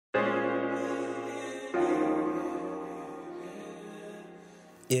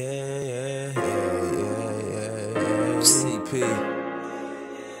Yeah. CP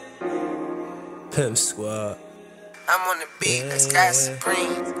Pimp Squad. I'm on the beat, the sky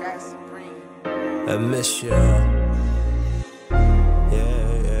supreme. I miss y'all.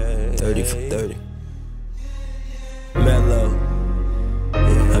 Yeah. 30 for 30. Mellow.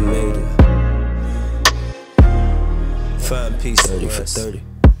 I made it. Fine piece 30 for 30.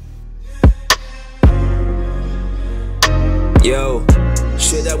 Yo,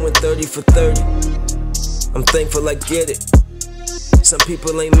 shit, I went 30 for 30. I'm thankful I get it. Some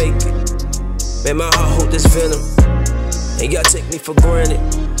people ain't make it. Man, my heart hold this venom, and y'all take me for granted.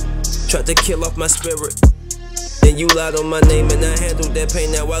 Tried to kill off my spirit, then you lied on my name, and I handled that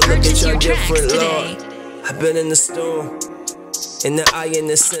pain. Now I look at y'all different, Lord. I've been in the storm, in the eye in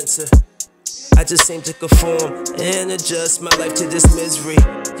the center. I just seem to conform and adjust my life to this misery.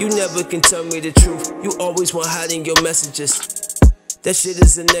 You never can tell me the truth. You always want hiding your messages. That shit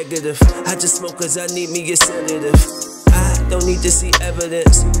is a negative. I just smoke cause I need me a sedative. I don't need to see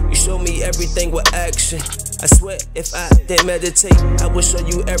evidence. You show me everything with action. I swear if I didn't meditate, I would show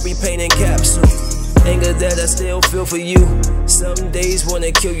you every pain in capsule. Anger that I still feel for you. Some days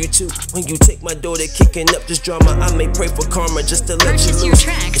wanna kill you too. When you take my daughter kicking up this drama, I may pray for karma just to let you loose.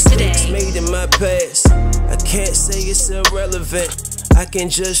 Mistakes made in my past, I can't say it's irrelevant. I can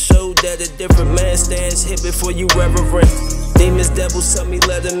just show that a different man stands here before you reverent. Demons, devils, tell me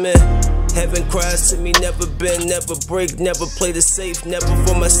let them in. Heaven cries to me, never been, never break, never play the safe, never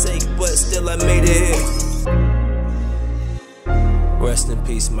for my sake, but still I made it here. Rest in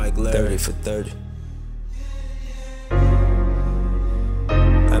peace, Mike Larry. 30 for 30.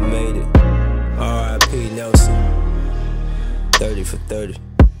 I made it. R.I.P. Nelson. 30 for 30.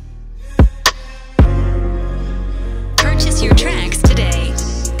 Purchase your tracks today.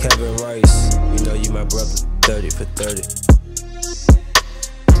 Kevin Rice, you know you my brother. 30 for 30.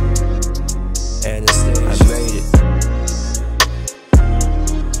 Anastasia, I made it.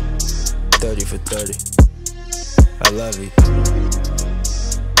 30 for 30. I love you.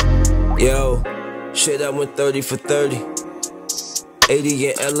 Yo, shit, I went 30 for 30. 80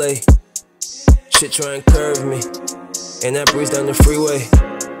 in LA. Shit try and curve me, and I breeze down the freeway.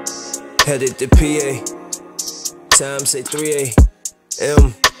 Headed to PA. Time say 3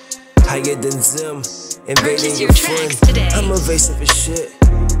 a.m. Higher than Zim. Invading your friend. I'm evasive as shit.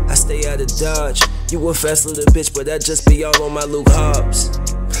 I stay out of Dodge. You a fast little bitch, but I just be all on my Luke Hobbs.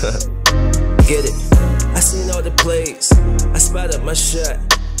 Get it? I seen all the plays. I spot up my shot.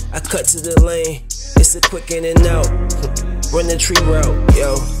 I cut to the lane. It's a quick in and out. Run the tree route,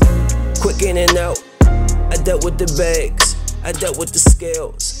 yo. Quick in and out. I dealt with the bags. I dealt with the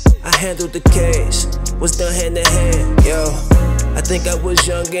scales. I handled the cash. Was done hand to hand, yo. I think I was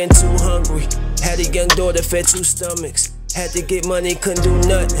young and too hungry. Had a young daughter, fed 2 stomachs. Had to get money, couldn't do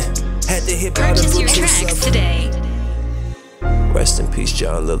nothing. Had to hit bottom for 2 suffering. Today. Rest in peace,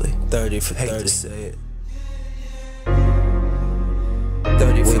 John Lilly. 30 for 30. Hate to say it.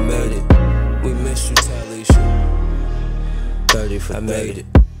 30 for 30. Made it. We miss you, Talisha. 30 for 30. I made it.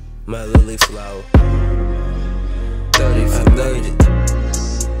 My lily flower. 30 for 30.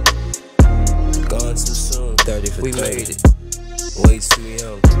 Gone too soon. 30 for 30. We made it. Way too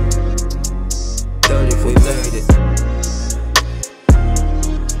young. 30 for 30.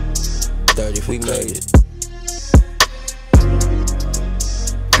 30 for 30.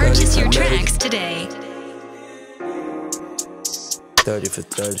 Purchase your tracks today. 30 for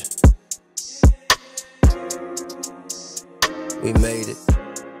 30. We made it.